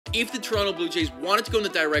if the Toronto Blue Jays wanted to go in the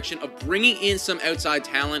direction of bringing in some outside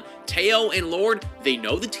talent, Teo and Lord, they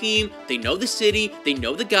know the team, they know the city, they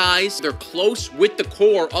know the guys, they're close with the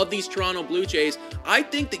core of these Toronto Blue Jays. I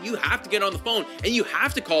think that you have to get on the phone and you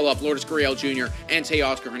have to call up Lourdes Gurriel Jr. and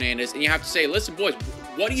Teoscar Hernandez, and you have to say, listen, boys,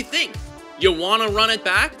 what do you think? You want to run it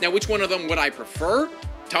back? Now, which one of them would I prefer?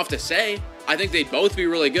 Tough to say. I think they'd both be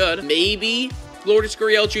really good. Maybe Lourdes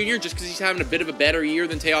Gurriel Jr., just because he's having a bit of a better year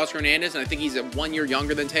than Teoscar Hernandez, and I think he's 1 year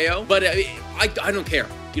younger than Teo. But I don't care.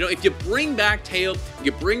 You know, if you bring back Teo,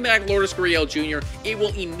 you bring back Lourdes Gurriel Jr., it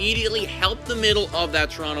will immediately help the middle of that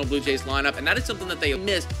Toronto Blue Jays lineup, and that is something that they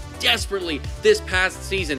missed desperately this past season.